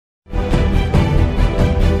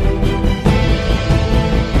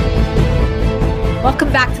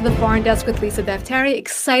Welcome back to the Foreign Desk with Lisa Defteri.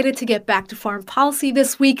 Excited to get back to foreign policy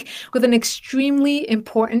this week with an extremely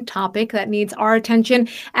important topic that needs our attention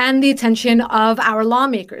and the attention of our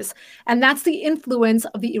lawmakers. And that's the influence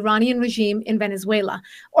of the Iranian regime in Venezuela,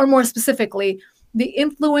 or more specifically, the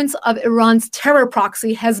influence of Iran's terror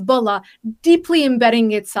proxy, Hezbollah, deeply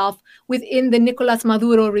embedding itself within the Nicolas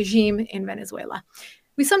Maduro regime in Venezuela.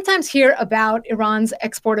 We sometimes hear about Iran's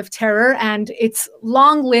export of terror and its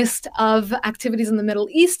long list of activities in the Middle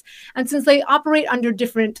East. And since they operate under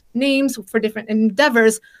different names for different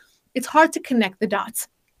endeavors, it's hard to connect the dots.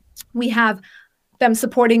 We have them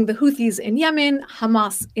supporting the Houthis in Yemen,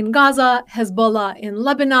 Hamas in Gaza, Hezbollah in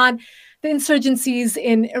Lebanon, the insurgencies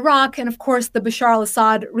in Iraq, and of course, the Bashar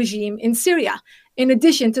al-Assad regime in Syria, in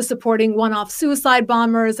addition to supporting one-off suicide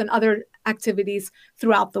bombers and other activities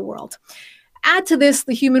throughout the world. Add to this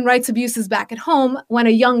the human rights abuses back at home when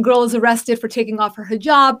a young girl is arrested for taking off her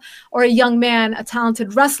hijab, or a young man, a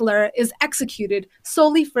talented wrestler, is executed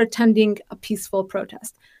solely for attending a peaceful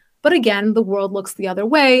protest. But again, the world looks the other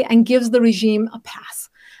way and gives the regime a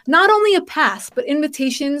pass. Not only a pass, but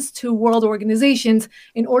invitations to world organizations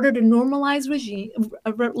in order to normalize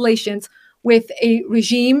relations with a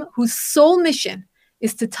regime whose sole mission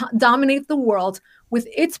is to dominate the world with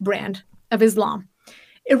its brand of Islam.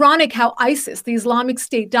 Ironic how ISIS, the Islamic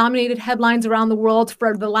State, dominated headlines around the world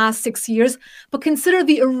for the last 6 years, but consider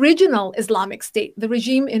the original Islamic State, the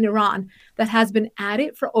regime in Iran that has been at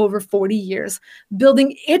it for over 40 years,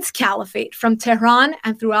 building its caliphate from Tehran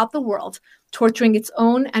and throughout the world, torturing its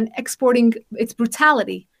own and exporting its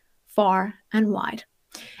brutality far and wide.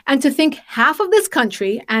 And to think half of this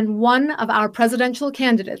country and one of our presidential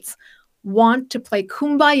candidates want to play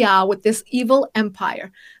kumbaya with this evil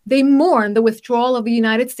empire. They mourn the withdrawal of the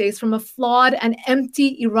United States from a flawed and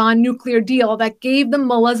empty Iran nuclear deal that gave the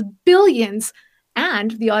mullahs billions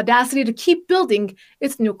and the audacity to keep building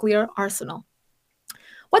its nuclear arsenal.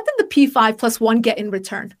 What did the P5+1 get in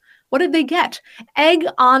return? What did they get? Egg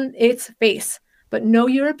on its face. But no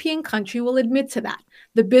European country will admit to that.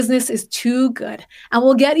 The business is too good and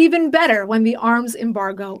will get even better when the arms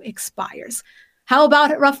embargo expires. How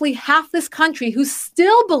about roughly half this country who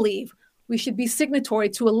still believe we should be signatory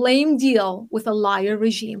to a lame deal with a liar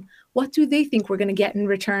regime? What do they think we're going to get in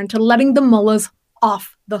return to letting the mullahs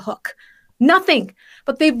off the hook? Nothing.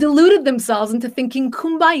 But they've deluded themselves into thinking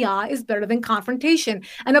kumbaya is better than confrontation,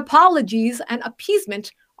 and apologies and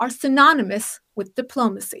appeasement are synonymous with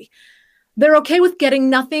diplomacy. They're okay with getting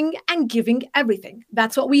nothing and giving everything.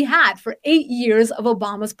 That's what we had for 8 years of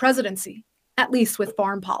Obama's presidency, at least with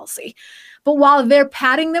foreign policy. But while they're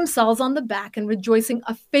patting themselves on the back and rejoicing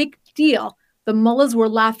a fake deal, the mullahs were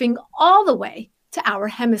laughing all the way to our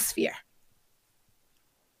hemisphere.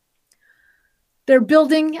 They're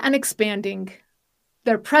building and expanding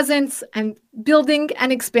their presence and building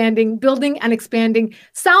and expanding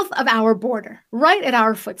south of our border, right at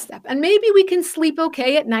our footstep. And maybe we can sleep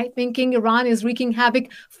okay at night thinking Iran is wreaking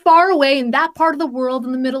havoc far away in that part of the world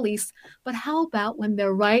in the Middle East. But how about when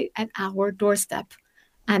they're right at our doorstep?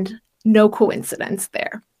 And no coincidence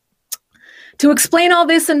there. To explain all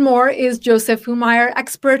this and more is Joseph Humire,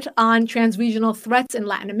 expert on transregional threats in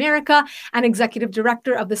Latin America and executive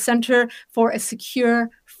director of the Center for a Secure,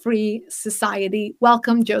 Free Society.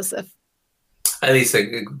 Welcome, Joseph. Hi, Lisa.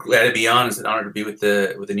 Glad to be on. It's an honor to be with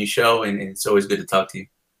the new show, and it's always good to talk to you.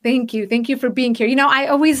 Thank you. Thank you for being here. I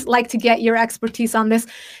always like to get your expertise on this.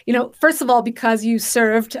 First of all, because you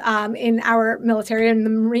served in our military, in the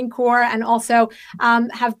Marine Corps, and also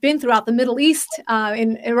have been throughout the Middle East,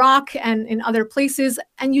 in Iraq and in other places,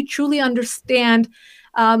 and you truly understand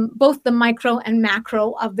both the micro and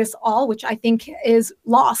macro of this all, which I think is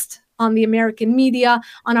lost on the American media,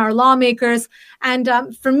 on our lawmakers. And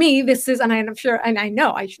for me, this is, and I'm sure, and I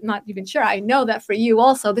know, I'm not even sure, I know that for you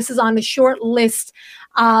also, this is on the short list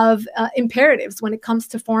of imperatives when it comes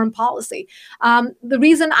to foreign policy. The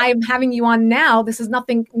reason I'm having you on now, this is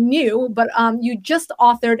nothing new, but you just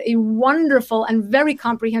authored a wonderful and very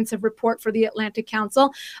comprehensive report for the Atlantic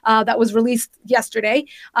Council that was released yesterday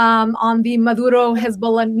on the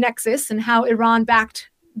Maduro-Hezbollah nexus and how Iran-backed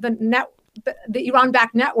the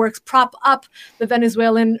Iran-backed networks prop up the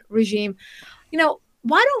Venezuelan regime.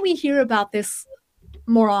 Why don't we hear about this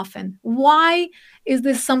more often? Why is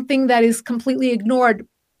this something that is completely ignored,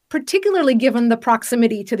 particularly given the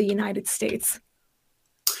proximity to the United States?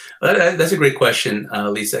 That's a great question,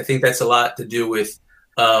 Lisa. I think that's a lot to do with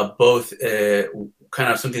both kind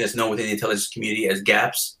of something that's known within the intelligence community as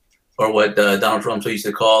gaps, or what Donald Trump used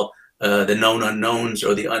to call the known unknowns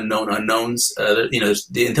or the unknown unknowns. The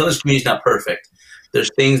intelligence community is not perfect. There's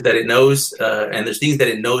things that it knows, and there's things that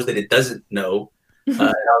it knows that it doesn't know.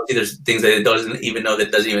 And obviously, there's things that it doesn't even know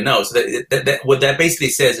that doesn't even know. So what that basically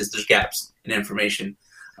says is there's gaps in information.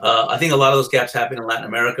 I think a lot of those gaps happen in Latin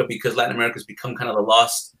America because Latin America has become kind of the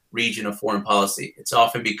lost region of foreign policy. It's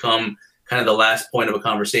often become kind of the last point of a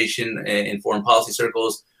conversation in foreign policy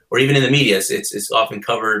circles, or even in the media. It's often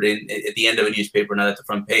covered at the end of a newspaper, not at the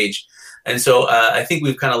front page. And so I think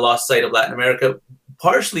we've kind of lost sight of Latin America,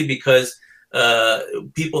 partially because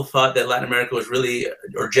people thought that Latin America was really,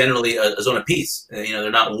 or generally, a zone of peace. They're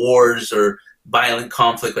not wars or violent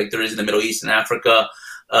conflict like there is in the Middle East and Africa.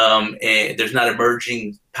 And there's not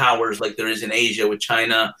emerging powers like there is in Asia with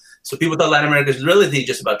China. So people thought Latin America is really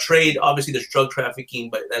just about trade. Obviously, there's drug trafficking,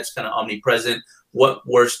 but that's kind of omnipresent. What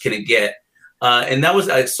worse can it get? And that was,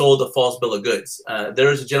 I sold a false bill of goods. There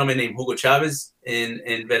was a gentleman named Hugo Chavez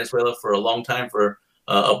in Venezuela for a long time, for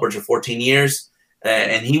upwards of 14 years.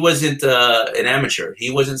 And he wasn't an amateur.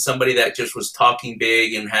 He wasn't somebody that just was talking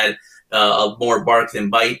big and had more bark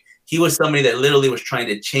than bite. He was somebody that literally was trying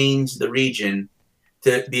to change the region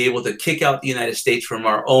to be able to kick out the United States from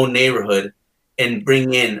our own neighborhood and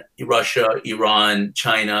bring in Russia, Iran,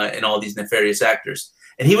 China, and all these nefarious actors.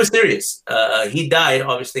 And he was serious. He died,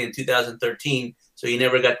 obviously, in 2013, so he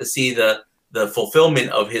never got to see the fulfillment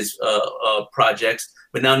of his projects.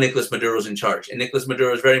 But now Nicolas Maduro's in charge. And Nicolas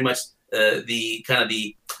Maduro is very much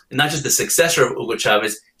not just the successor of Hugo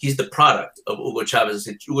Chavez, he's the product of Hugo Chavez.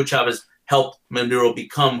 Hugo Chavez helped Maduro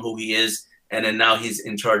become who he is, and then now he's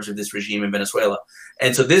in charge of this regime in Venezuela.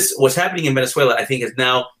 And so what's happening in Venezuela, I think, has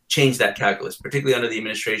now changed that calculus, particularly under the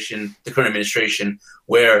current administration,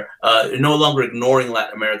 where they're no longer ignoring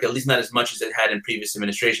Latin America, at least not as much as it had in previous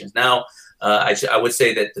administrations. Now, I would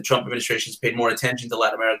say that the Trump administration has paid more attention to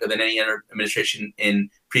Latin America than any other administration in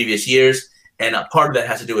previous years. And a part of that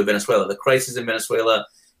has to do with Venezuela. The crisis in Venezuela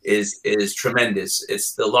is tremendous.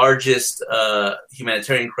 It's the largest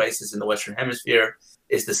humanitarian crisis in the Western Hemisphere.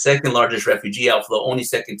 It's the second largest refugee outflow, only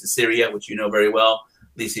second to Syria, which you know very well.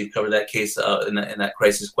 Lisa, you've covered that case in that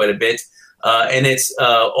crisis quite a bit. And it's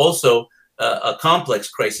also a complex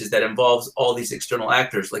crisis that involves all these external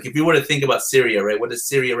actors. Like if you were to think about Syria, right, what does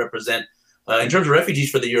Syria represent in terms of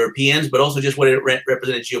refugees for the Europeans, but also just what it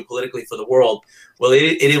represented geopolitically for the world? Well,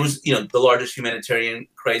 it was the largest humanitarian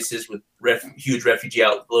crisis with huge refugee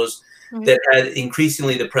outflows that had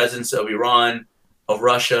increasingly the presence of Iran, of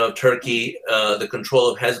Russia, of Turkey, the control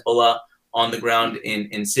of Hezbollah on the ground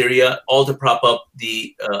in Syria, all to prop up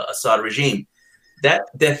the Assad regime. That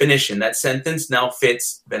definition, that sentence now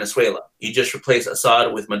fits Venezuela. You just replace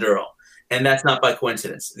Assad with Maduro. And that's not by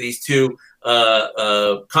coincidence. These two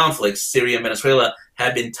conflicts, Syria and Venezuela,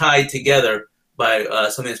 have been tied together by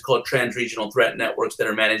something that's called trans-regional threat networks that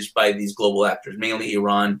are managed by these global actors, mainly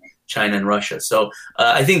Iran, China, and Russia. So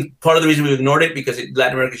I think part of the reason we've ignored it because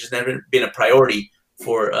Latin America has just never been a priority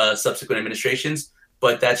for subsequent administrations.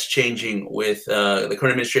 But that's changing with the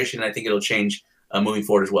current administration, and I think it'll change moving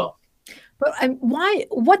forward as well. But why?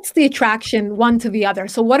 What's the attraction one to the other?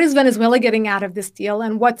 So what is Venezuela getting out of this deal,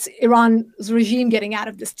 and what's Iran's regime getting out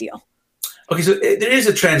of this deal? Okay, so there is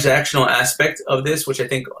a transactional aspect of this, which I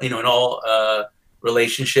think in all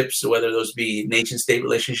relationships, whether those be nation-state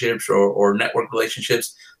relationships or network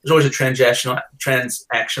relationships, there's always a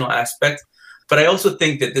transactional aspect. But I also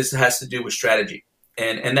think that this has to do with strategy,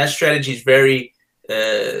 and that strategy is very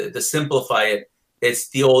to simplify it. It's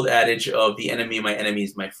the old adage of the enemy of my enemy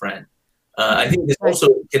is my friend. I think this also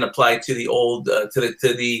can apply to the old,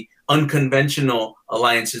 to the unconventional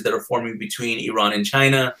alliances that are forming between Iran and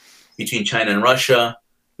China, between China and Russia,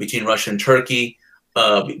 between Russia and Turkey,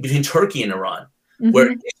 between Turkey and Iran,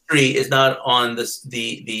 where history is not on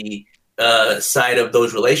the side of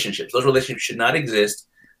those relationships. Those relationships should not exist.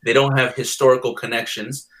 They don't have historical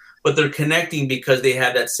connections, but they're connecting because they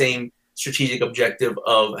have that same strategic objective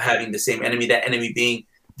of having the same enemy, that enemy being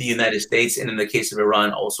the United States, and in the case of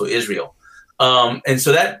Iran, also Israel. And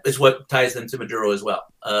so that is what ties them to Maduro as well.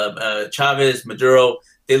 Chavez, Maduro,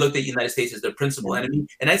 they looked at the United States as their principal enemy.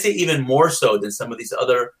 And I'd say even more so than some of these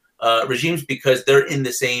other regimes because they're in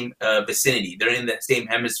the same vicinity. They're in the same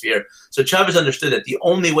hemisphere. So Chavez understood that the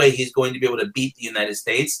only way he's going to be able to beat the United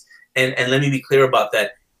States, and let me be clear about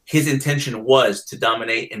that, his intention was to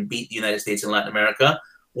dominate and beat the United States in Latin America,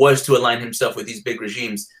 was to align himself with these big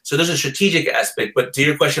regimes. So there's a strategic aspect. But to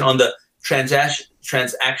your question on the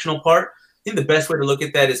transactional part, I think the best way to look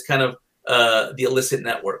at that is kind of the illicit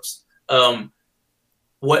networks.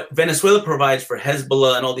 What Venezuela provides for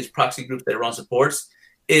Hezbollah and all these proxy groups that Iran supports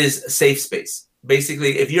is a safe space.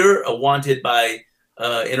 Basically, if you're wanted by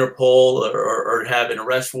Interpol or have an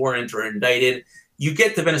arrest warrant or indicted, you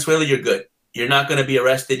get to Venezuela, you're good. You're not going to be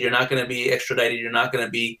arrested. You're not going to be extradited. You're not going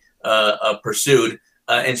to be pursued.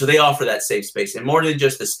 And so they offer that safe space. And more than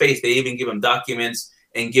just the space, they even give them documents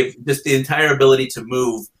and give just the entire ability to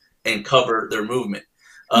move and cover their movement.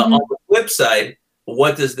 On the flip side,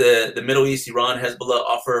 what does the Middle East, Iran, Hezbollah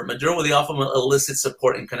offer Maduro? They offer them illicit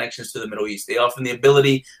support and connections to the Middle East. They offer them the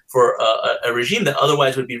ability for a regime that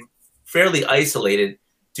otherwise would be fairly isolated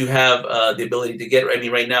to have the ability to get, I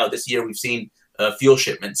mean, right now, this year, we've seen fuel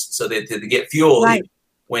shipments. So they to get fuel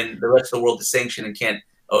when the rest of the world is sanctioned and can't,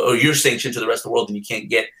 or you're sanctioned to the rest of the world and you can't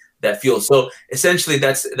get that fuel. So essentially,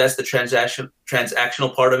 that's the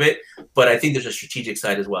transactional part of it. But I think there's a strategic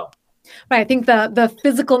side as well. Right. I think the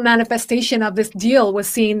physical manifestation of this deal was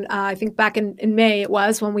seen, I think back in May, it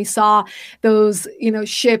was when we saw those,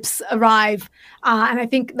 ships arrive. And I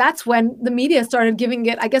think that's when the media started giving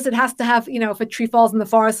it, I guess it has to have, if a tree falls in the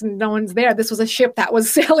forest and no one's there, this was a ship that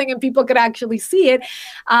was sailing and people could actually see it.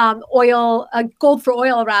 Gold for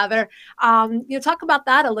oil, rather. Talk about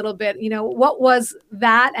that a little bit. What was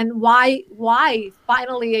that and why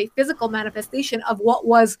finally a physical manifestation of what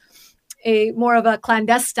was a more of a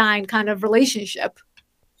clandestine kind of relationship?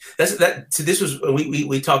 So this was,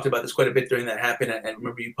 we talked about this quite a bit during that happened. And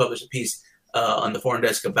remember, you published a piece on the Foreign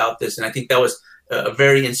Desk about this. And I think that was a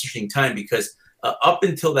very interesting time because up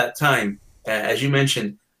until that time, as you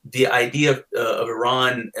mentioned, the idea of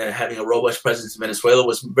Iran having a robust presence in Venezuela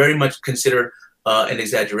was very much considered an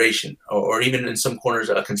exaggeration or even in some corners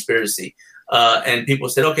a conspiracy. And people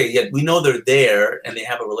said, okay, yeah, we know they're there and they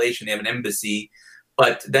have a relation, they have an embassy,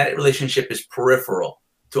 but that relationship is peripheral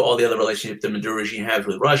to all the other relationships the Maduro regime has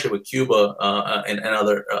with Russia, with Cuba, and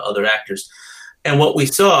other actors. And what we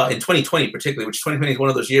saw in 2020, particularly, which 2020 is one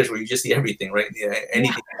of those years where you just see everything, right?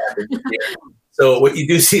 Anything happens. So what you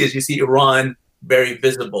do see is you see Iran very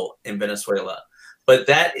visible in Venezuela. But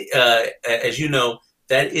that, as you know,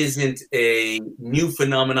 that isn't a new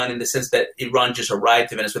phenomenon in the sense that Iran just arrived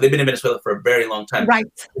to Venezuela. They've been in Venezuela for a very long time. Right.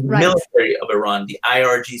 The military of Iran, the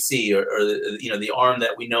IRGC, or the arm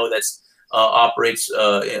that we know that's operates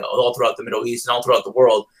all throughout the Middle East and all throughout the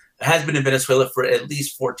world, has been in Venezuela for at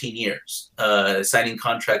least 14 years, signing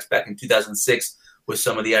contracts back in 2006 with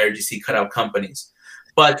some of the IRGC cutout companies.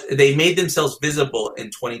 But they made themselves visible in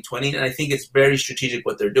 2020, and I think it's very strategic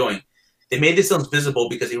what they're doing. They made themselves visible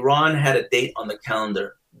because Iran had a date on the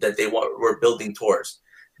calendar that they were building towards.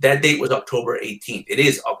 That date was October 18th. It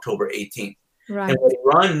is October 18th. Right. And what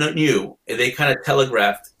Iran knew, they kind of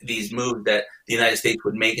telegraphed these moves that the United States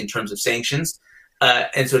would make in terms of sanctions.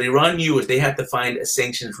 And so what Iran knew is they had to find a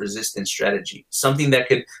sanctions resistance strategy, something that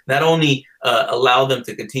could not only allow them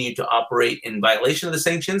to continue to operate in violation of the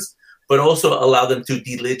sanctions, but also allow them to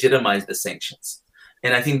delegitimize the sanctions.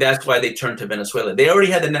 And I think that's why they turned to Venezuela. They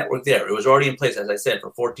already had the network there. It was already in place, as I said,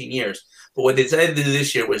 for 14 years. But what they decided to do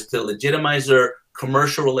this year was to legitimize their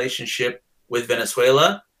commercial relationship with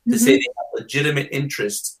Venezuela, to say they have legitimate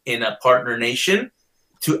interests in a partner nation,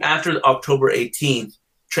 to after October 18th,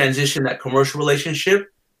 transition that commercial relationship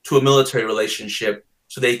to a military relationship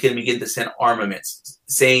so they can begin to send armaments,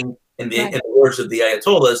 saying in the words of the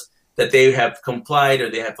Ayatollahs that they have complied or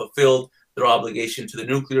they have fulfilled their obligation to the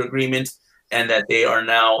nuclear agreement, and that they are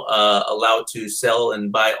now allowed to sell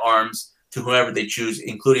and buy arms to whoever they choose,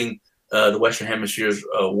 including the Western Hemisphere's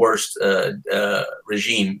worst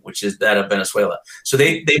regime, which is that of Venezuela. So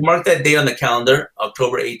they marked that date on the calendar,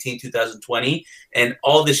 October 18, 2020. And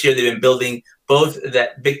all this year, they've been building both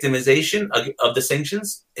that victimization of the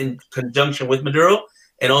sanctions in conjunction with Maduro,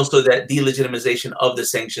 and also that delegitimization of the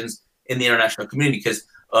sanctions in the international community. Because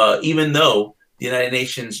even though the United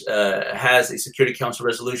Nations has a Security Council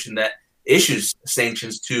resolution that issues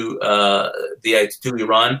sanctions to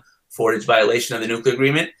Iran for its violation of the nuclear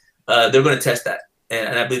agreement, they're going to test that.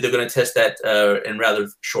 And I believe they're going to test that in rather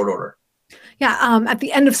short order. Yeah. At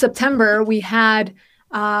the end of September, we had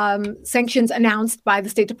sanctions announced by the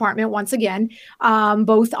State Department once again,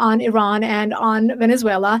 both on Iran and on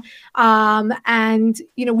Venezuela. And,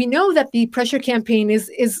 we know that the pressure campaign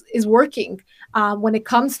is working. When it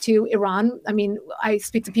comes to Iran, I mean, I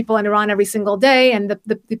speak to people in Iran every single day, and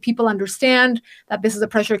the people understand that this is a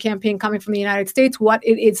pressure campaign coming from the United States, what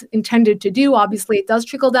it is intended to do. Obviously, it does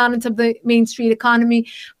trickle down into the main street economy,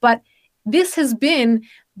 but this has been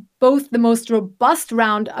both the most robust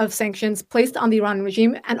round of sanctions placed on the Iranian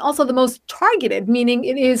regime and also the most targeted, meaning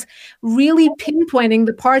it is really pinpointing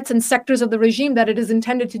the parts and sectors of the regime that it is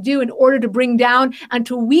intended to do in order to bring down and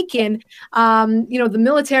to weaken, the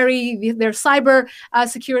military, their cyber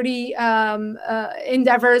security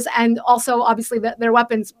endeavors, and also obviously their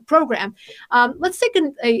weapons program. Let's take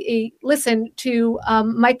a listen to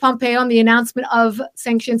Mike Pompeo on the announcement of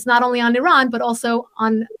sanctions not only on Iran, but also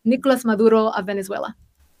on Nicolas Maduro of Venezuela.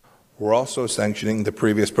 We're also sanctioning the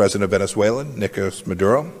previous president of Venezuela, Nicolas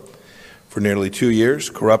Maduro. For nearly 2 years,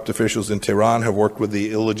 corrupt officials in Tehran have worked with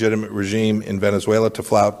the illegitimate regime in Venezuela to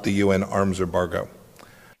flout the UN arms embargo.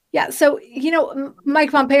 Yeah, so,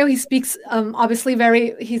 Mike Pompeo, he speaks obviously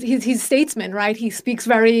he's a statesman, right? He speaks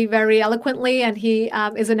very, very eloquently, and he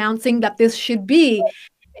is announcing that this should be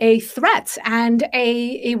a threat and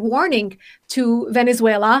a warning to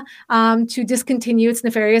Venezuela to discontinue its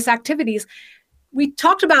nefarious activities. We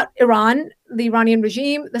talked about Iran, the Iranian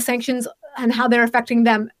regime, the sanctions, and how they're affecting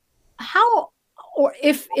them. How, or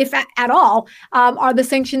if at all, are the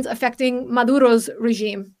sanctions affecting Maduro's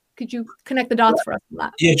regime? Could you connect the dots for us on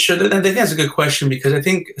that? Yeah, sure. I think that's a good question, because I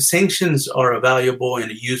think sanctions are a valuable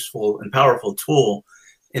and a useful and powerful tool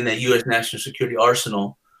in the U.S. national security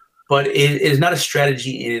arsenal, but it is not a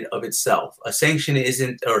strategy in and of itself. A sanction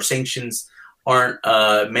isn't, or sanctions aren't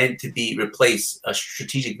meant to replace a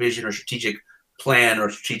strategic vision or strategic plan or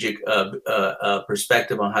strategic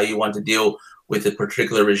perspective on how you want to deal with a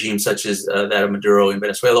particular regime, such as that of Maduro in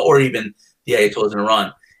Venezuela, or even the Ayatollahs in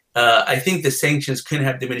Iran. I think the sanctions can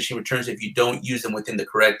have diminishing returns if you don't use them within the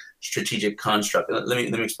correct strategic construct.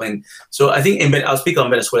 Let me explain. So I think I'll speak on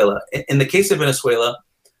Venezuela. In the case of Venezuela,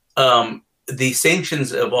 the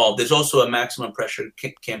sanctions evolved. There's also a maximum pressure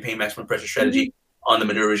campaign, maximum pressure strategy on the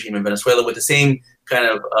Maduro regime in Venezuela, with the same kind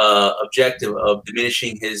of objective of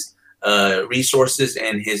diminishing his resources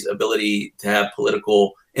and his ability to have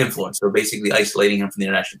political influence. So basically isolating him from the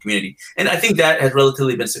international community. And I think that has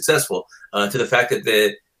relatively been successful, to the fact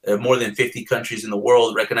that more than 50 countries in the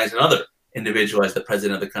world recognize another individual as the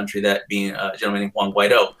president of the country, that being a gentleman named Juan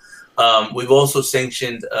Guaido. We've also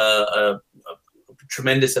sanctioned a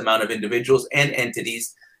tremendous amount of individuals and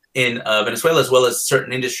entities in Venezuela, as well as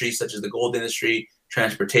certain industries such as the gold industry,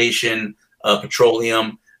 transportation,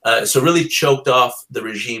 petroleum. So really choked off the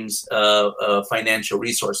regime's financial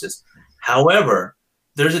resources. However,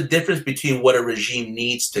 there's a difference between what a regime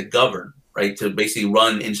needs to govern, right, to basically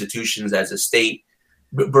run institutions as a state,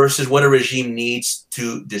 versus what a regime needs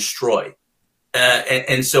to destroy.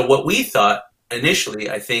 And so what we thought initially,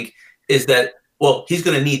 I think, is that, well, he's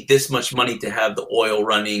going to need this much money to have the oil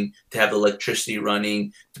running, to have the electricity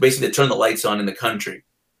running, to basically turn the lights on in the country.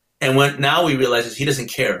 And what now we realize is he doesn't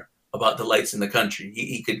care about the lights in the country.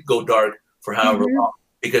 He could go dark for however long,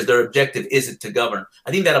 because their objective isn't to govern.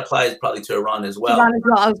 I think that applies probably to Iran as well. Iran as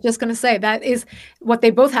well. I was just going to say that is what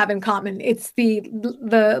they both have in common. It's the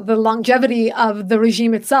longevity of the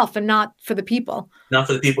regime itself, and not for the people. Not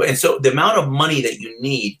for the people. And so the amount of money that you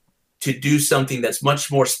need to do something that's much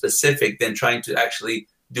more specific than trying to actually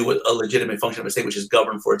do a legitimate function of a state, which is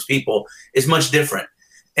govern for its people, is much different.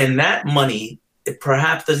 And that money, it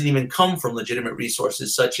perhaps doesn't even come from legitimate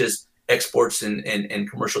resources such as exports and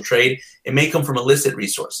commercial trade. It may come from illicit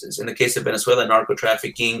resources. In the case of Venezuela, narco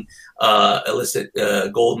trafficking, illicit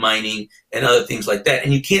gold mining, and other things like that.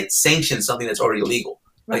 And you can't sanction something that's already illegal.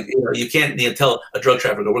 Like, you can't tell a drug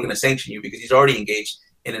trafficker, we're going to sanction you, because he's already engaged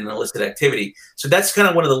in an illicit activity. So that's kind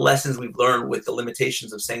of one of the lessons we've learned with the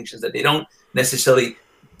limitations of sanctions, that they don't necessarily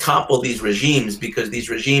topple these regimes, because these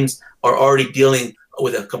regimes are already dealing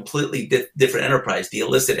with a completely different enterprise, the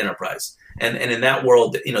illicit enterprise. And in that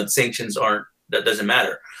world, the sanctions that doesn't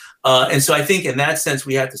matter. And so I think in that sense,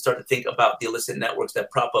 we have to start to think about the illicit networks that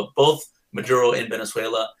prop up both Maduro in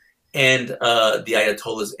Venezuela and the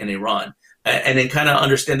Ayatollahs in Iran. And then kind of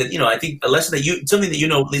understand that, I think a lesson that something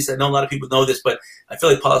that Lisa, I know a lot of people know this, but I feel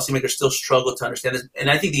like policymakers still struggle to understand this. And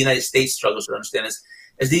I think the United States struggles to understand this,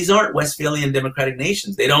 as these aren't Westphalian democratic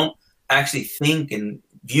nations. They don't actually think and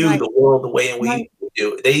view the world the way we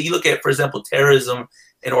do. They look at, for example, terrorism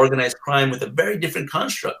and organized crime with a very different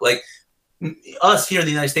construct. Like us here in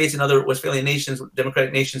the United States and other Westphalian nations,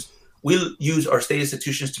 democratic nations, we use our state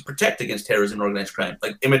institutions to protect against terrorism and organized crime.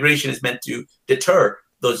 Like immigration is meant to deter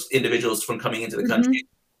those individuals from coming into the country.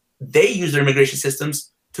 They use their immigration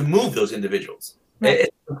systems to move those individuals. It's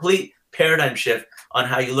a complete paradigm shift on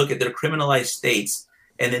how you look at their criminalized states,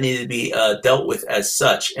 and they need to be dealt with as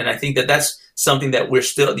such. And I think that that's something that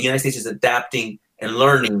the United States is adapting and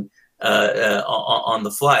learning on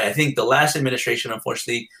the fly. I think the last administration,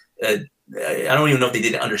 unfortunately, I don't even know if they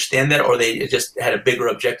didn't understand that, or they just had a bigger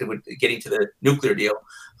objective with getting to the nuclear deal.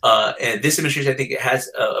 And this administration, I think, has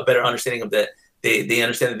a better understanding of that. They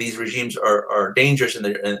understand that these regimes are dangerous, and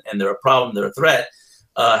they're a problem, they're a threat.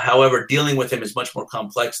 However, dealing with them is much more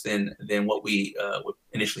complex than what we would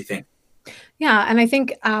initially think. Yeah, and I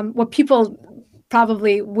think what people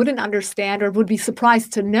probably wouldn't understand or would be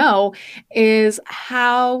surprised to know is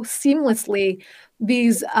how seamlessly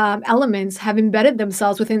these elements have embedded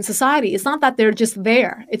themselves within society. It's not that they're just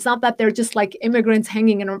there. It's not that they're just like immigrants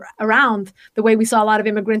hanging around the way we saw a lot of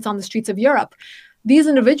immigrants on the streets of Europe. These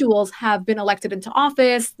individuals have been elected into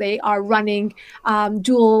office. They are running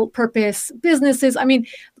dual purpose businesses. I mean,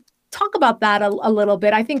 talk about that a little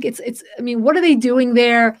bit. I think I mean, what are they doing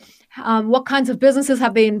there? What kinds of businesses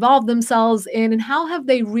have they involved themselves in? And how have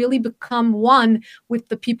they really become one with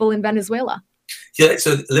the people in Venezuela? Yeah,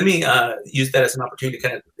 so let me use that as an opportunity to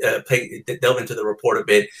kind of delve into the report a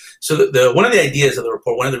bit. So one of the ideas of the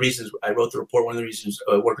report, one of the reasons I wrote the report, one of the reasons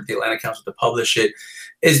I worked with the Atlantic Council to publish it,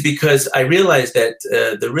 is because I realized that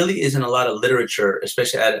there really isn't a lot of literature,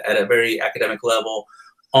 especially at a very academic level,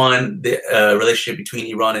 on the relationship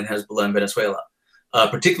between Iran and Hezbollah in Venezuela,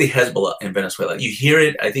 particularly Hezbollah in Venezuela. You hear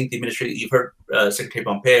it. I think the administration, you've heard Secretary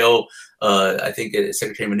Pompeo, I think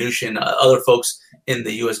Secretary Mnuchin, other folks in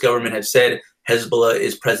the U.S. government have said Hezbollah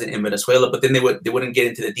is present in Venezuela, but then they wouldn't get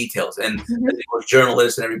into the details. And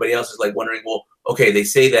journalists and everybody else is like wondering, well, okay, they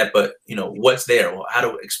say that, but what's there? Well, how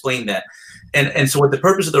to explain that? And so what the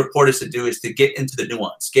purpose of the report is to do is to get into the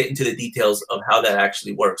nuance, get into the details of how that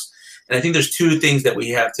actually works. And I think there's two things that we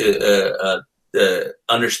have to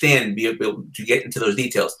understand, be able to get into those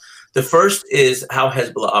details. The first is how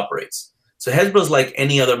Hezbollah operates. So Hezbollah is like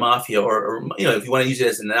any other mafia, or if you want to use it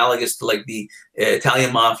as an analogous to like the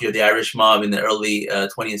Italian mafia or the Irish mob in the early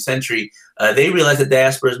 20th century, they realized that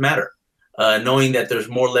diasporas matter. Knowing that there's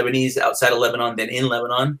more Lebanese outside of Lebanon than in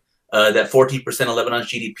Lebanon, that 14% of Lebanon's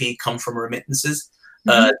GDP come from remittances.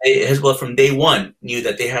 Hezbollah from day one knew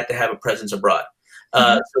that they had to have a presence abroad.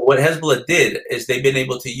 So what Hezbollah did is they've been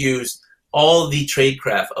able to use all the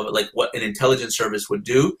tradecraft of like what an intelligence service would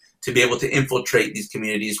do to be able to infiltrate these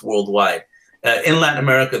communities worldwide. In Latin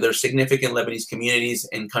America, there are significant Lebanese communities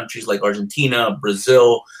in countries like Argentina,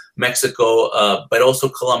 Brazil, Mexico, but also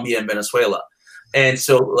Colombia and Venezuela. And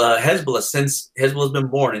so Hezbollah, since Hezbollah has been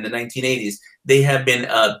born in the 1980s, they have been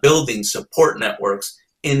building support networks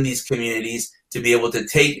in these communities to be able to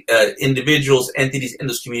take individuals, entities in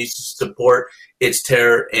those communities to support its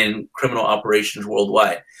terror and criminal operations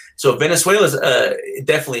worldwide. So Venezuela is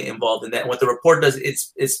definitely involved in that. And what the report does,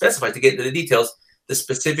 it specifies, to get into the details, the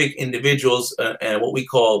specific individuals and what we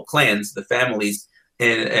call clans, the families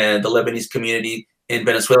in the Lebanese community in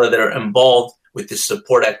Venezuela that are involved with this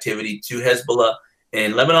support activity to Hezbollah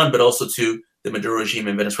in Lebanon, but also to the Maduro regime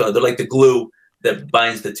in Venezuela. They're like the glue that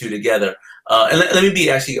binds the two together. And let me be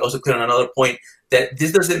actually also clear on another point, that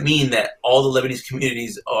this doesn't mean that all the Lebanese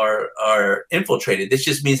communities are infiltrated. This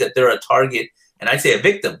just means that they're a target, and I'd say a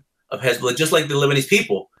victim of Hezbollah, just like the Lebanese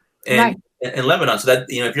people in Lebanon. So that,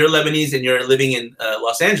 if you're Lebanese and you're living in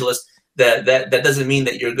Los Angeles, that doesn't mean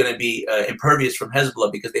that you're going to be impervious from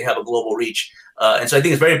Hezbollah, because they have a global reach. And so I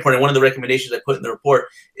think it's very important. One of the recommendations I put in the report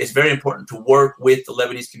is very important to work with the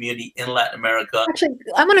Lebanese community in Latin America. Actually,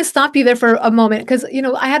 I'm going to stop you there for a moment, because,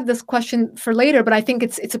 I had this question for later, but I think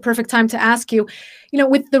it's a perfect time to ask you,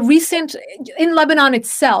 with the recent in Lebanon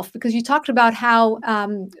itself, because you talked about how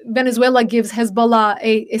Venezuela gives Hezbollah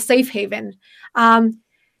a safe haven.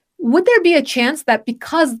 Would there be a chance that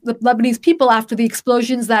because the Lebanese people, after the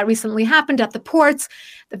explosions that recently happened at the ports,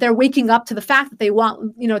 that they're waking up to the fact that they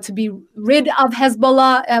want, to be rid of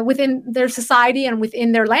Hezbollah within their society and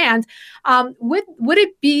within their land? Would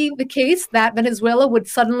it be the case that Venezuela would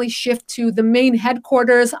suddenly shift to the main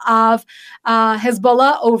headquarters of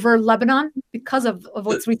Hezbollah over Lebanon because of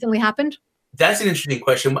what's recently happened? That's an interesting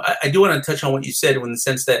question. I do want to touch on what you said, in the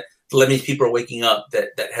sense that the Lebanese people are waking up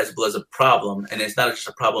that Hezbollah is a problem, and it's not just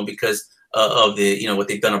a problem because of the what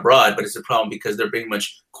they've done abroad, but it's a problem because they're pretty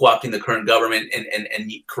much co-opting the current government,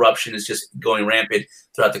 and corruption is just going rampant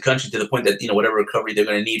throughout the country, to the point that whatever recovery they're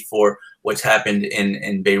going to need for what's happened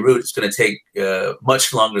in Beirut, it's going to take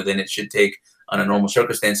much longer than it should take under normal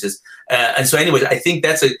circumstances. And so, anyways, I think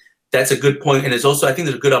that's a good point, and it's also, I think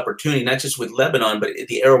there's a good opportunity, not just with Lebanon, but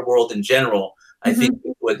the Arab world in general. I think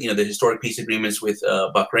with the historic peace agreements with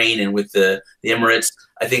Bahrain and with the Emirates,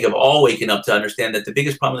 I think have all waken up to understand that the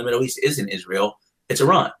biggest problem in the Middle East isn't Israel, it's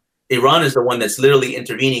Iran. Iran is the one that's literally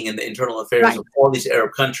intervening in the internal affairs of all these Arab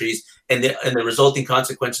countries, and the resulting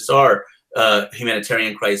consequences are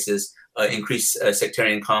humanitarian crisis, increased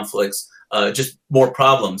sectarian conflicts, just more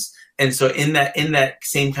problems. And so in that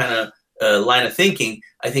same kind of line of thinking,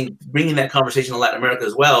 I think bringing that conversation to Latin America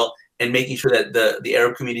as well, and making sure that the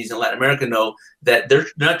Arab communities in Latin America know that they're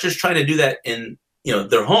not just trying to do that in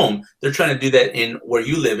their home, they're trying to do that in where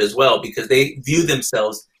you live as well, because they view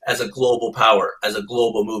themselves as a global power, as a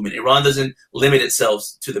global movement. Iran doesn't limit itself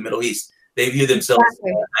to the Middle East. They view themselves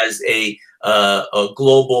as a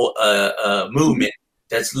global movement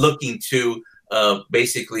that's looking to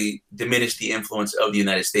basically diminish the influence of the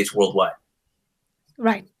United States worldwide.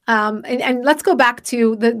 Right. And let's go back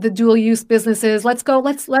to the dual use businesses. Let's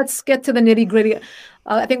get to the nitty gritty.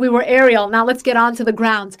 I think we were aerial. Now let's get on to the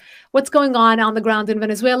ground. What's going on the ground in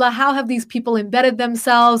Venezuela? How have these people embedded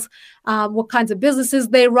themselves? What kinds of businesses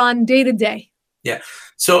they run day to day? Yeah.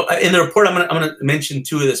 So in the report, I'm going to mention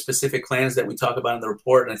two of the specific clans that we talk about in the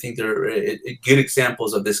report, and I think they're good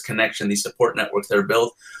examples of this connection, these support networks that are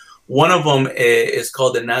built. One of them is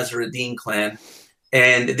called the Nasruddin clan.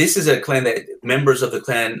 And this is a clan that members of the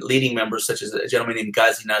clan, leading members, such as a gentleman named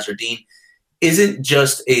Ghazi Nasruddin, isn't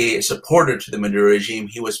just a supporter to the Maduro regime.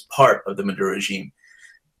 He was part of the Maduro regime.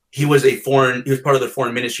 He was part of the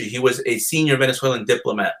foreign ministry. He was a senior Venezuelan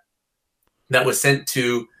diplomat that was sent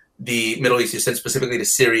to the Middle East. He was sent specifically to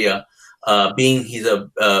Syria, he's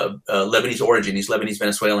of Lebanese origin. He's Lebanese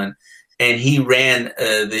Venezuelan. And he ran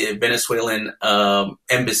the Venezuelan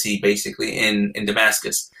embassy, basically, in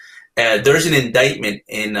Damascus. There's an indictment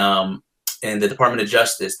in the Department of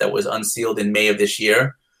Justice that was unsealed in May of this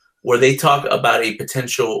year, where they talk about a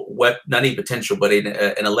potential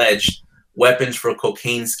an alleged weapons for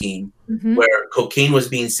cocaine scheme, where cocaine was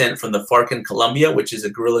being sent from the FARC in Colombia, which is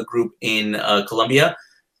a guerrilla group in Colombia,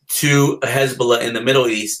 to Hezbollah in the Middle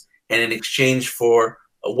East, and in exchange for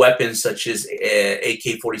weapons such as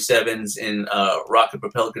AK-47s and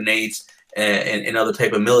rocket-propelled grenades and other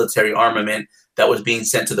type of military armament that was being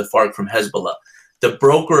sent to the FARC from Hezbollah. The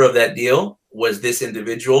broker of that deal was this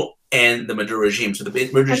individual and the Maduro regime. So the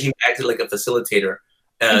Maduro regime acted like a facilitator.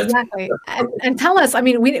 Exactly. And tell us, I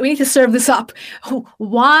mean, we need to serve this up.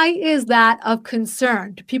 Why is that of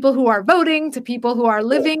concern to people who are voting, to people who are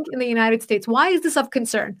living in the United States? Why is this of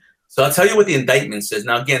concern? So I'll tell you what the indictment says.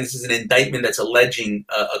 Now, again, this is an indictment that's alleging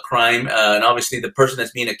a crime. And obviously the person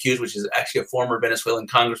that's being accused, which is actually a former Venezuelan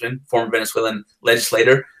congressman, former Venezuelan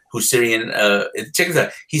legislator, who's Syrian. Check this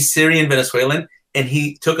out. He's Syrian Venezuelan, and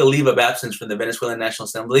he took a leave of absence from the Venezuelan National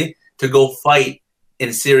Assembly to go fight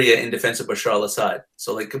in Syria in defense of Bashar al-Assad.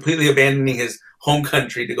 So like completely abandoning his home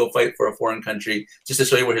country to go fight for a foreign country, just to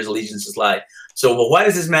show you where his allegiances lie. So well, why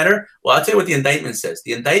does this matter? Well, I'll tell you what the indictment says.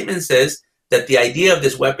 The indictment says that the idea of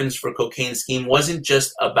this weapons for cocaine scheme wasn't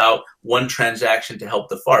just about one transaction to help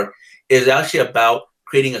the FARC. It is actually about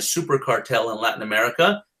creating a super cartel in Latin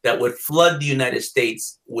America that would flood the United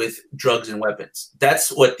States with drugs and weapons. That's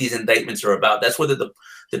what these indictments are about. That's what the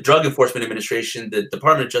Drug Enforcement Administration, the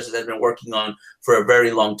Department of Justice, has been working on for a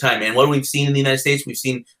very long time. And what we've seen in the United States, we've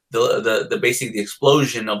seen basically the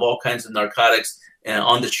explosion of all kinds of narcotics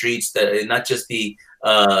on the streets, that not just the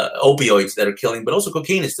opioids that are killing, but also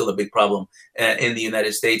cocaine is still a big problem in the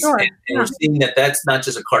United States. Sure. And we're seeing that that's not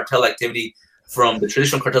just a cartel activity from the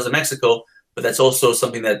traditional cartels of Mexico, but that's also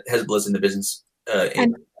something that Hezbollah is in the business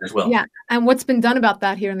as well. Yeah. And what's been done about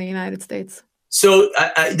that here in the United States? So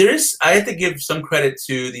I have to give some credit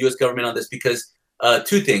to the U.S. government on this because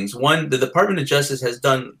two things. One, the Department of Justice has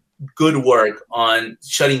done good work on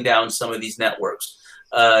shutting down some of these networks.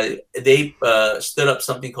 They stood up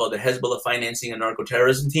something called the Hezbollah Financing and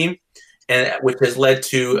Narcoterrorism Team, which has led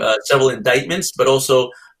to several indictments, but also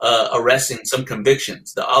arresting some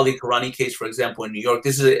convictions. The Ali Karani case, for example, in New York,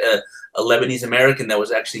 this is a Lebanese American that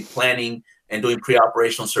was actually planning and doing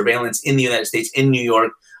pre-operational surveillance in the United States, in New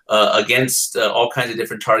York, against all kinds of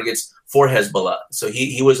different targets for Hezbollah. So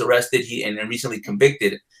he was arrested and recently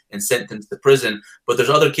convicted and sentenced to prison. But there's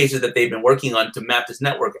other cases that they've been working on to map this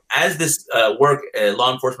network. As this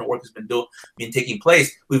law enforcement work has been taking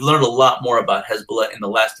place, we've learned a lot more about Hezbollah in the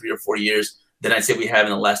last 3 or 4 years than I'd say we have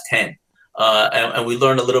in the last 10. And we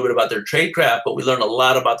learned a little bit about their tradecraft, but we learned a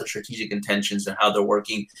lot about their strategic intentions and how they're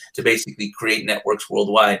working to basically create networks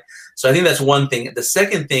worldwide. So I think that's one thing. The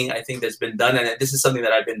second thing I think that's been done, and this is something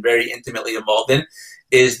that I've been very intimately involved in,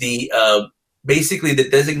 is basically the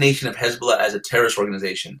designation of Hezbollah as a terrorist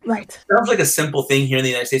organization. Right. Sounds like a simple thing here in the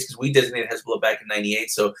United States because we designated Hezbollah back in '98,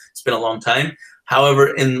 so it's been a long time.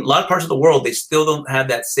 However, in a lot of parts of the world, they still don't have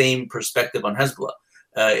that same perspective on Hezbollah.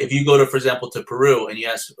 If you go to, for example, to Peru and you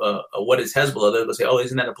ask, what is Hezbollah? They'll say, oh,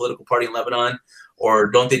 isn't that a political party in Lebanon?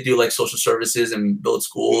 Or don't they do like social services and build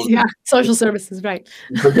schools? Yeah, social services, right.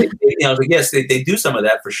 But I was like, yes, they do some of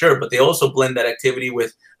that for sure, but they also blend that activity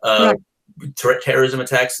with terrorism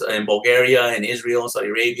attacks in Bulgaria and Israel and Saudi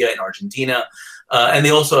Arabia and Argentina. And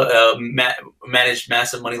they also manage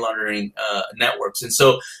massive money laundering networks. And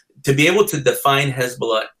so to be able to define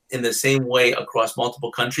Hezbollah in the same way across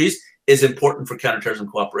multiple countries is important for counterterrorism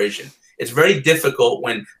cooperation. It's very difficult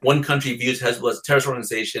when one country views Hezbollah as a terrorist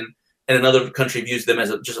organization and another country views them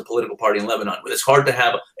as just a political party in Lebanon. It's hard to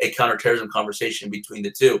have a counterterrorism conversation between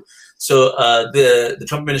the two. So the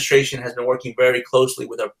Trump administration has been working very closely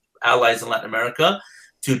with our allies in Latin America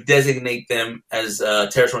to designate them as a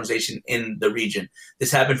terrorist organization in the region.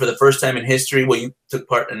 This happened for the first time in history. Well, you took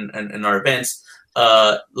part in our events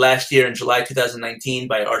last year in July 2019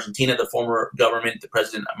 by Argentina, the former government, the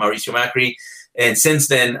president Mauricio Macri. And since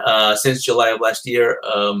then, since July of last year,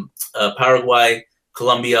 Paraguay,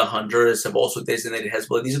 Colombia, Honduras have also designated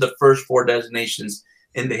Hezbollah. These are the first 4 designations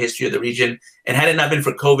in the history of the region. And had it not been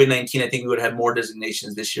for COVID-19, I think we would have more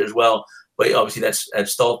designations this year as well. But obviously that's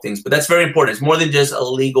stalled things. But that's very important. It's more than just a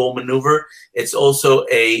legal maneuver. It's also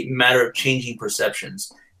a matter of changing perceptions.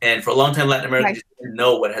 And for a long time, Latin America just didn't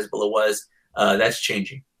know what Hezbollah was. That's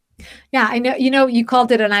changing. Yeah, I know, you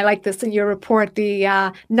called it, and I like this in your report,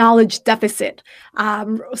 the knowledge deficit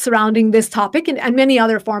surrounding this topic and many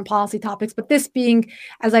other foreign policy topics. But this being,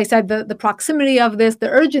 as I said, the proximity of this, the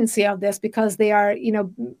urgency of this, because they are,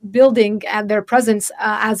 building and their presence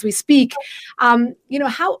as we speak.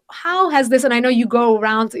 How has this, and I know you go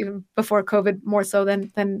around even before COVID more so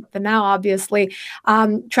than now, obviously,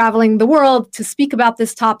 traveling the world to speak about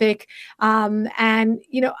this topic. And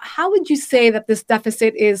how would you say that this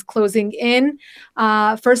deficit is closing in,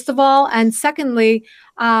 first of all, and secondly,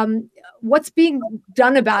 what's being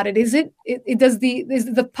done about it? Is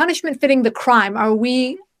the punishment fitting the crime? Are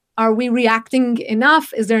we reacting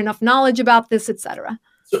enough? Is there enough knowledge about this, etc.?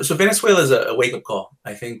 So Venezuela is a wake-up call,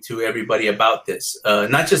 I think, to everybody about this,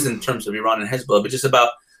 not just in terms of Iran and Hezbollah, but just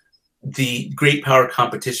about the great power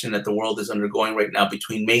competition that the world is undergoing right now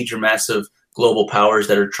between major, massive global powers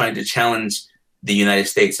that are trying to challenge the United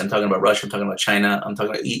States. I'm talking about Russia. I'm talking about China. I'm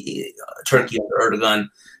talking about Turkey under Erdogan,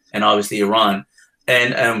 and obviously Iran.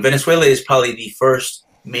 And Venezuela is probably the first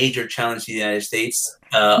major challenge to the United States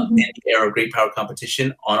in the era of great power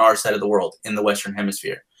competition on our side of the world, in the Western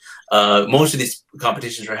Hemisphere. Most of these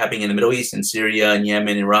competitions are happening in the Middle East, in Syria, and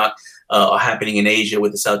Yemen, Iraq, are happening in Asia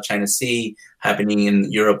with the South China Sea, happening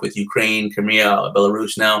in Europe with Ukraine, Crimea,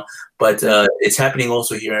 Belarus now. But it's happening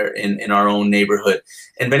also here in our own neighborhood.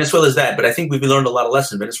 And Venezuela is that. But I think we've learned a lot of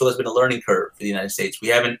lessons. Venezuela has been a learning curve for the United States. We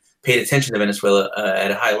haven't paid attention to Venezuela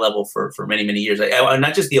at a high level for many, many years.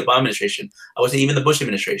 Not just the Obama administration, I would say even the Bush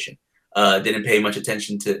administration didn't pay much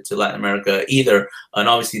attention to Latin America either. And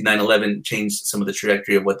obviously 9/11 changed some of the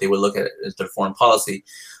trajectory of what they would look at as their foreign policy.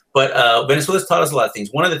 But Venezuela's taught us a lot of things.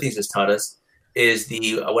 One of the things it's taught us is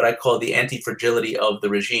what I call the anti-fragility of the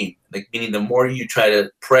regime. Like, meaning the more you try to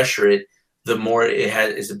pressure it, the more it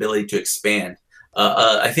has its ability to expand.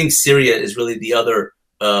 I think Syria is really the other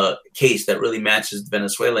case that really matches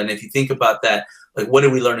Venezuela. And if you think about that, like, what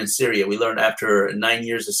did we learn in Syria? We learned after 9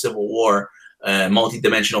 years of civil war,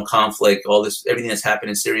 multi-dimensional conflict, everything that's happened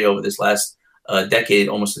in Syria over this last decade,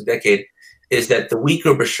 almost a decade, is that the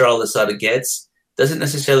weaker Bashar al-Assad gets doesn't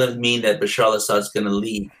necessarily mean that Bashar al-Assad is going to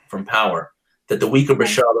leave from power. That the weaker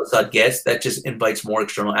Bashar al-Assad gets, that just invites more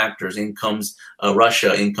external actors. In comes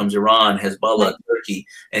Russia, in comes Iran, Hezbollah, Turkey,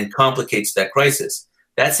 and complicates that crisis.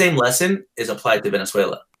 That same lesson is applied to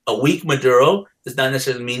Venezuela. A weak Maduro does not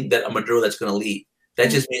necessarily mean that a Maduro that's going to leave. That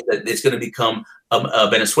just means that it's going to become,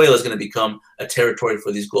 Venezuela is going to become a territory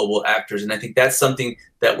for these global actors. And I think that's something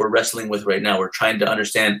that we're wrestling with right now. We're trying to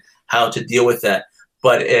understand how to deal with that.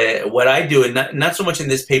 But what I do, and not so much in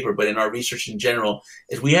this paper, but in our research in general,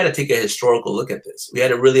 is we had to take a historical look at this. We had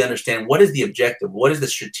to really understand, what is the objective? What is the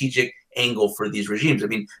strategic angle for these regimes? I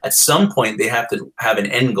mean, at some point, they have to have an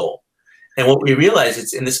end goal. And what we realize,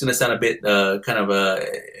 and this is going to sound a bit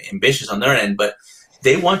ambitious on their end, but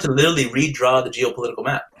they want to literally redraw the geopolitical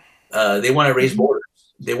map. They want to raise borders.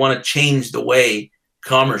 They want to change the way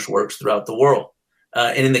commerce works throughout the world.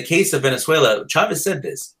 And in the case of Venezuela, Chavez said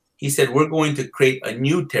this. He said, we're going to create a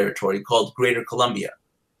new territory called Greater Colombia.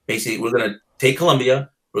 Basically, we're going to take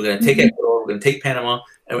Colombia, we're going to take Ecuador, we're going to take Panama,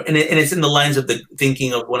 and it's in the lines of the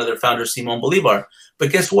thinking of one of their founders, Simon Bolivar.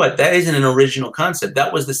 But guess what? That isn't an original concept.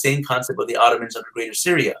 That was the same concept of the Ottomans under Greater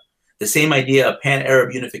Syria. The same idea of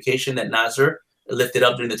pan-Arab unification that Nasser lifted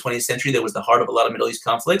up during the 20th century that was the heart of a lot of Middle East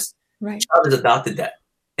conflicts. Right. Chavez adopted that.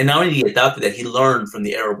 And not only did he adopt that, he learned from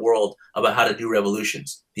the Arab world about how to do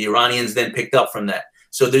revolutions. The Iranians then picked up from that.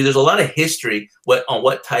 So there's a lot of history on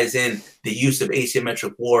what ties in the use of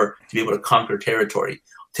asymmetric war to be able to conquer territory.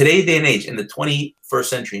 Today's day and age, in the 21st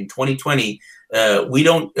century, in 2020,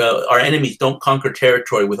 our enemies don't conquer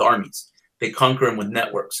territory with armies. They conquer them with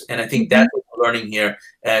networks. And I think that's what we're learning here.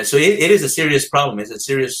 So it is a serious problem. It's a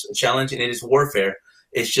serious challenge, and it is warfare.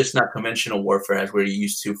 It's just not conventional warfare as we're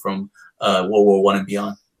used to from World War I and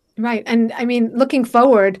beyond. Right. And I mean, looking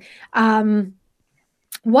forward,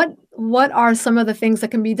 What are some of the things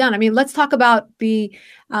that can be done? I mean, let's talk about the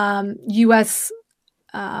U.S.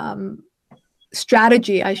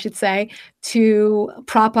 Strategy, I should say, to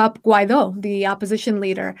prop up Guaido, the opposition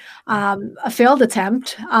leader. A failed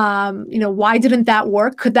attempt. Why didn't that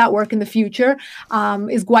work? Could that work in the future?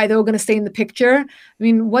 Is Guaido going to stay in the picture? I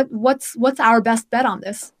mean, what's our best bet on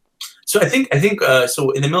this? So I think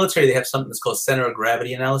so in the military they have something that's called center of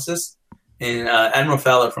gravity analysis, and Admiral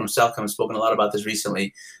Fowler from Southcom has spoken a lot about this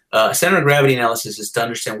recently. Center of gravity analysis is to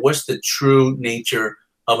understand what's the true nature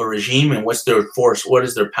of a regime and what's their force, what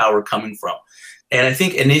is their power coming from. And I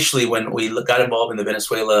think initially when we got involved in the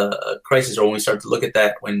Venezuela crisis, or when we started to look at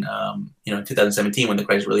that, when in 2017 when the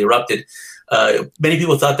crisis really erupted, many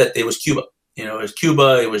people thought that it was Cuba. It was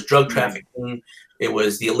Cuba, it was drug trafficking, it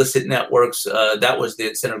was the illicit networks. That was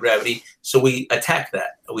the center of gravity. So we attacked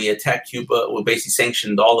that. We attacked Cuba. We basically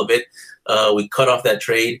sanctioned all of it. We cut off that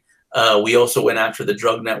trade. We also went after the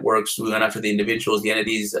drug networks. We went after the individuals, the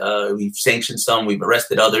entities. We've sanctioned some. We've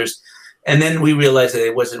arrested others. And then we realized that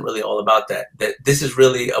it wasn't really all about that, that this is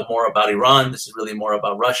really more about Iran. This is really more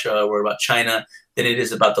about Russia or about China than it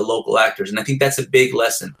is about the local actors. And I think that's a big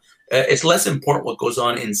lesson. It's less important what goes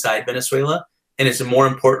on inside Venezuela, and it's more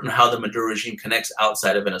important how the Maduro regime connects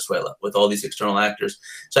outside of Venezuela with all these external actors.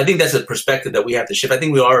 So I think that's a perspective that we have to shift. I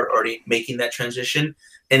think we are already making that transition.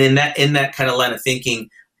 And in that kind of line of thinking,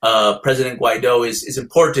 President Guaido is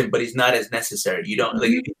important, but he's not as necessary. You don't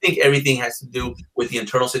like if you think everything has to do with the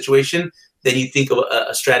internal situation, then you think of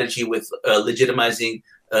a strategy with legitimizing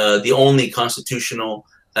the only constitutional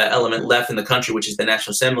element left in the country, which is the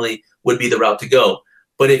National Assembly, would be the route to go.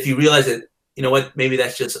 But if you realize that, you know what, maybe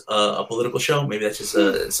that's just a political show, maybe that's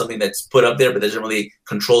just something that's put up there, but doesn't really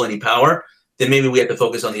control any power, then maybe we have to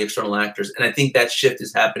focus on the external actors. And I think that shift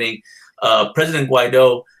is happening. President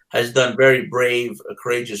Guaido has done very brave,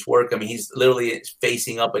 courageous work. I mean, he's literally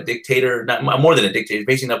facing up a dictator, not more than a dictator,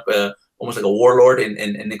 facing up almost like a warlord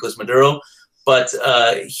in Nicolas Maduro. But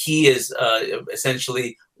he is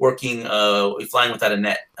essentially working, flying without a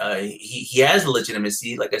net. He has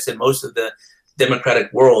legitimacy. Like I said, most of the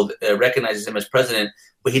democratic world recognizes him as president,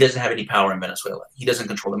 but he doesn't have any power in Venezuela. He doesn't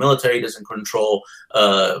control the military. He doesn't control,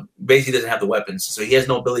 basically doesn't have the weapons. So he has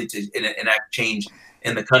no ability to enact change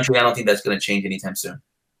in the country. I don't think that's going to change anytime soon.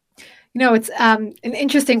 It's an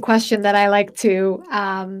interesting question that I like to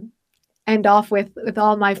end off with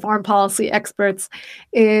all my foreign policy experts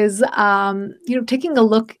is, taking a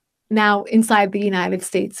look now inside the United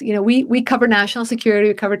States. We cover national security,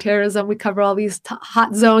 we cover terrorism, we cover all these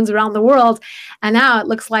hot zones around the world. And now it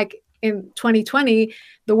looks like in 2020,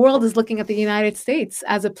 the world is looking at the United States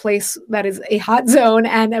as a place that is a hot zone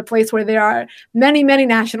and a place where there are many, many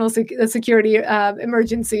national security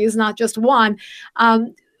emergencies, not just one.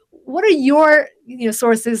 What are your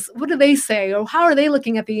sources? What do they say? Or how are they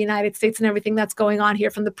looking at the United States and everything that's going on here,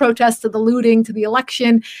 from the protests to the looting to the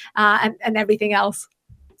election and everything else?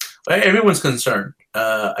 Everyone's concerned.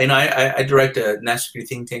 I direct a national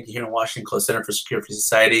security think tank here in Washington called Center for Secure Free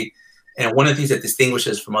Society. And one of the things that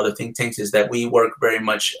distinguishes from other think tanks is that we work very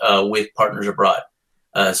much with partners abroad.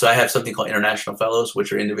 So I have something called international fellows,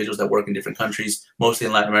 which are individuals that work in different countries, mostly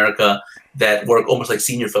in Latin America, that work almost like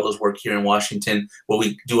senior fellows work here in Washington, where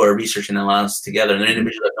we do our research and analysis together. And they're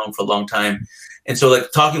individuals I've known for a long time. And so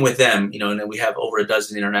like talking with them, and then we have over a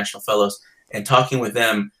dozen international fellows, and talking with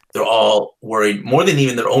them, they're all worried more than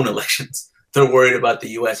even their own elections. They're worried about the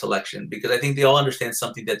U.S. election, because I think they all understand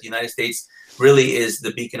something, that the United States really is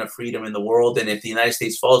the beacon of freedom in the world. And if the United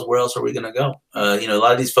States falls, where else are we going to go? A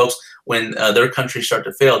lot of these folks, when their countries start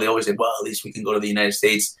to fail, they always say, well, at least we can go to the United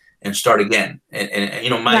States and start again.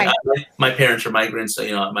 My parents are migrants.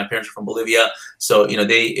 My parents are from Bolivia. So,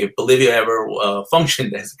 if Bolivia ever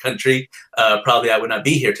functioned as a country, probably I would not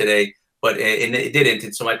be here today. But it didn't.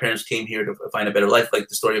 And so my parents came here to find a better life, like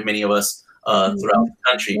the story of many of us throughout the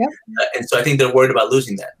country. Yep. And so I think they're worried about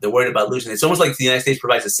losing that. They're worried about losing it. It's almost like the United States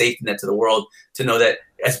provides a safety net to the world to know that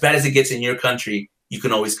as bad as it gets in your country, you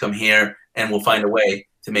can always come here and we'll find a way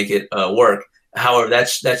to make it work. However,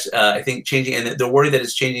 that's I think changing, and they're worried that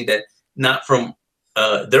it's changing, that not from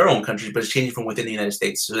their own countries, but it's changing from within the United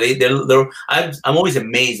States. So I'm always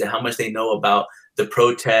amazed at how much they know about the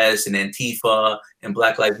protests and Antifa and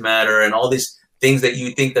Black Lives Matter and all these things that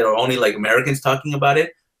you think that are only like Americans talking about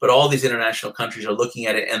it, but all these international countries are looking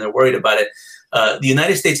at it and they're worried about it. The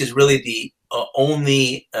United States is really the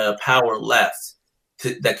only power left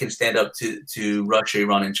that can stand up to Russia,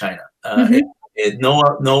 Iran, and China.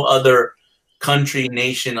 No other country,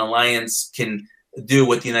 nation, alliance can do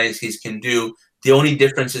what the United States can do. The only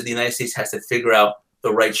difference is the United States has to figure out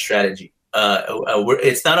the right strategy.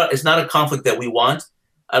 It's not a conflict that we want.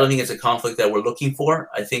 I don't think it's a conflict that we're looking for.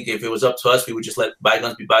 I think if it was up to us, we would just let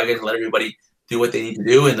bygones be bygones and let everybody do what they need to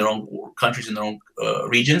do in their own countries, in their own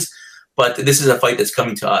regions. But this is a fight that's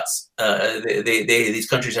coming to us. These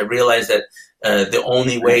countries have realized that the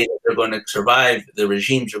only way that they're going to survive, the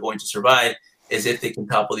regimes are going to survive, is if they can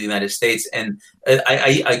topple the United States. And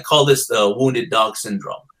I call this the wounded dog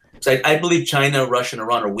syndrome. So I believe China, Russia, and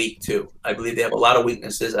Iran are weak too. I believe they have a lot of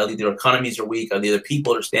weaknesses. I believe their economies are weak. I believe their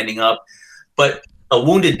people are standing up. But a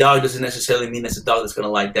wounded dog doesn't necessarily mean it's a dog that's going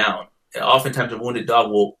to lie down. Oftentimes, a wounded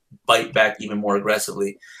dog will bite back even more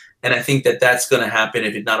aggressively. And I think that that's going to happen,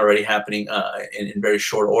 if it's not already happening, in very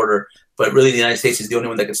short order. But really, the United States is the only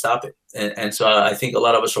one that can stop it. And so I think a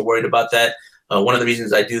lot of us are worried about that. One of the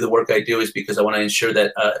reasons I do the work I do is because I want to ensure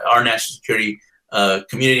that our national security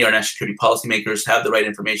community, our national security policymakers have the right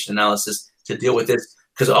information analysis to deal with this.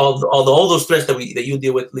 Because all those threats that you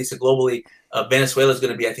deal with, Lisa, globally, Venezuela is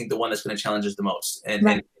going to be, I think, the one that's going to challenge us the most.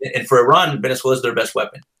 And for Iran, Venezuela is their best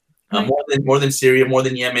weapon. More than Syria, more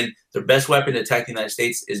than Yemen, their best weapon to attack the United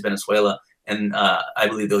States is Venezuela, and I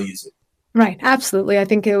believe they'll use it. Right. Absolutely. I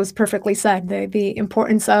think it was perfectly said. The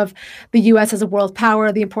importance of the U.S. as a world power,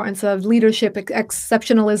 the importance of leadership,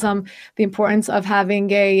 exceptionalism, the importance of having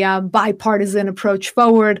a bipartisan approach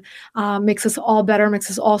forward makes us all better, makes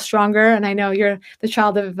us all stronger. And I know you're the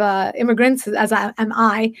child of immigrants, as am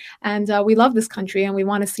I, and we love this country and we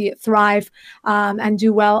want to see it thrive and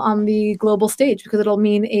do well on the global stage, because it'll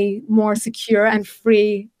mean a more secure and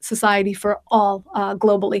free society for all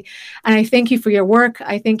globally. And I thank you for your work.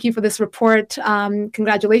 I thank you for this report.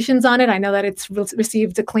 Congratulations on it. I know that it's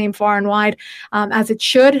received acclaim far and wide, as it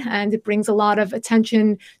should, and it brings a lot of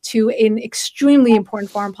attention to an extremely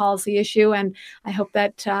important foreign policy issue. And I hope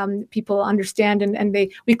that people understand and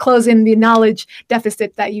we close in the knowledge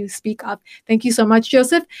deficit that you speak of. Thank you so much,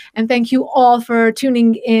 Joseph. And thank you all for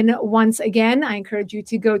tuning in once again. I encourage you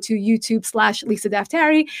to go to YouTube/Lisa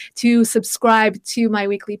Daftari to subscribe to my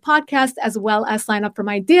weekly podcast, as well as sign up for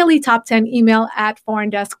my daily top 10 email at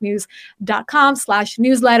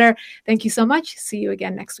foreigndesknews.com/newsletter. Thank you so much. See you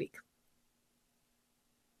again next week.